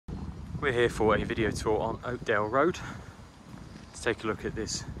We're here for a video tour on Oakdale Road. Let's take a look at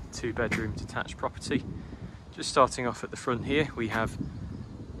this 2-bedroom detached property. Just starting off at the front here, we have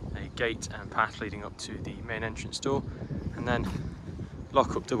a gate and path leading up to the main entrance door, and then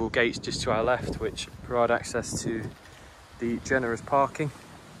lock-up double gates just to our left, which provide access to the generous parking.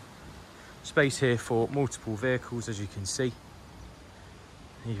 Space here for multiple vehicles, as you can see.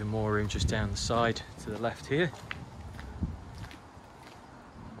 Even more room just down the side to the left here.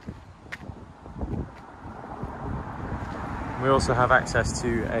 We also have access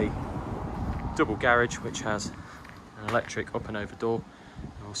to a double garage which has an electric up and over door,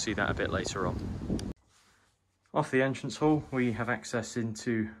 and we'll see that a bit later on. Off the entrance hall we have access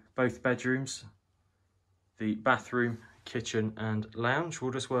into both bedrooms, the bathroom, kitchen and lounge.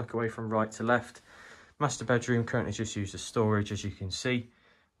 We'll just work away from right to left. Master bedroom currently just used as storage. As you can see,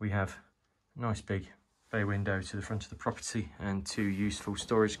 we have a nice big bay window to the front of the property and 2 useful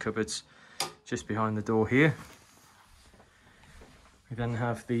storage cupboards just behind the door here. We then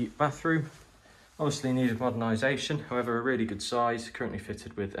have the bathroom, obviously needed modernisation, however a really good size, currently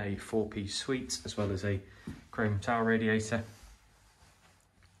fitted with a 4-piece suite as well as a chrome towel radiator.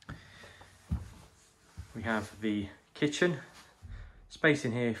 We have the kitchen, space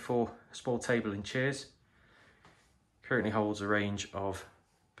in here for a small table and chairs. Currently holds a range of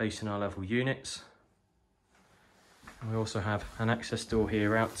base and eye level units. And we also have an access door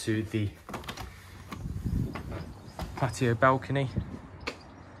here out to the patio balcony,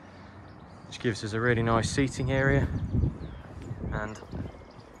 which gives us a really nice seating area and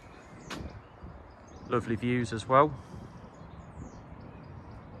lovely views as well.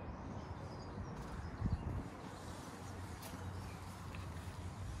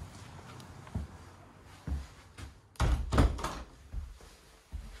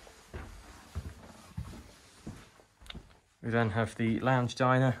 We then have the lounge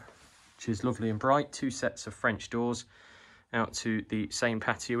diner, which is lovely and bright. 2 sets of French doors out to the same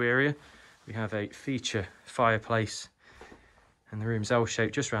patio area. We have a feature fireplace and the room's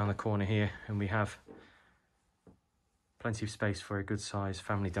L-shaped just around the corner here, and we have plenty of space for a good sized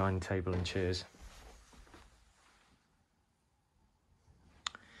family dining table and chairs.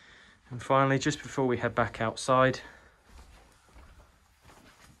 And finally, just before we head back outside,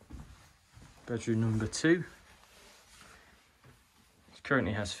 bedroom number 2. It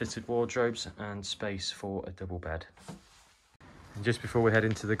currently has fitted wardrobes and space for a double bed. And just before we head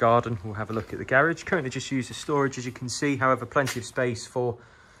into the garden, we'll have a look at the garage. Currently just used as storage, as you can see. However, plenty of space for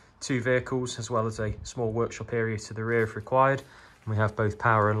 2 vehicles, as well as a small workshop area to the rear if required. And we have both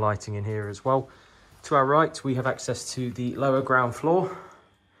power and lighting in here as well. To our right, we have access to the lower ground floor,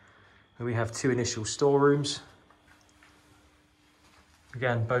 where we have 2 initial storerooms.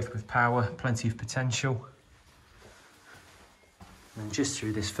 Again, both with power, plenty of potential. And just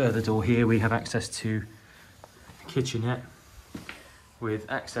through this further door here, we have access to a kitchenette,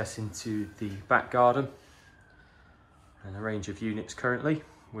 with access into the back garden and a range of units currently,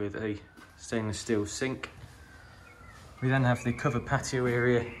 with a stainless steel sink. We then have the covered patio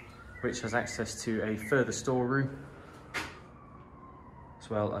area, which has access to a further storeroom as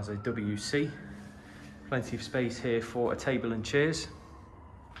well as a WC. Plenty of space here for a table and chairs.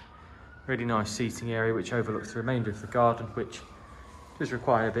 Really nice seating area which overlooks the remainder of the garden, which does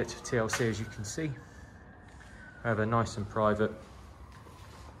require a bit of TLC, as you can see. However, nice and private,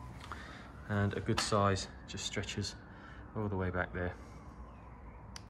 and a good size just stretches all the way back there.